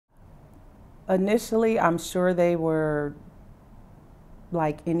Initially, I'm sure they were,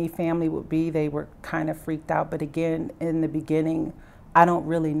 like any family would be, they were kind of freaked out. But again, in the beginning, I don't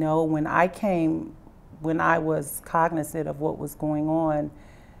really know. When I was cognizant of what was going on,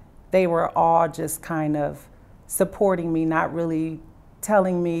 they were all just kind of supporting me, not really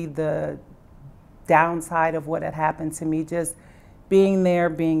telling me the downside of what had happened to me, just being there,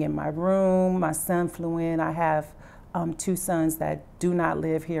 being in my room. My son flew in. I have two sons that do not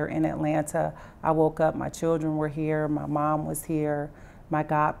live here in Atlanta. I woke up, my children were here, my mom was here, my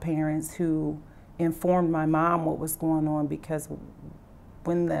godparents, who informed my mom what was going on, because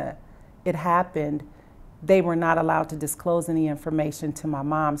when it happened, they were not allowed to disclose any information to my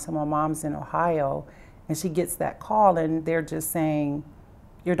mom. So my mom's in Ohio, and she gets that call, and they're just saying,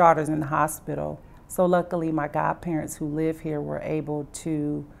 your daughter's in the hospital. So luckily, my godparents who live here were able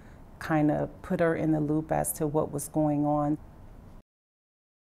to kind of put her in the loop as to what was going on.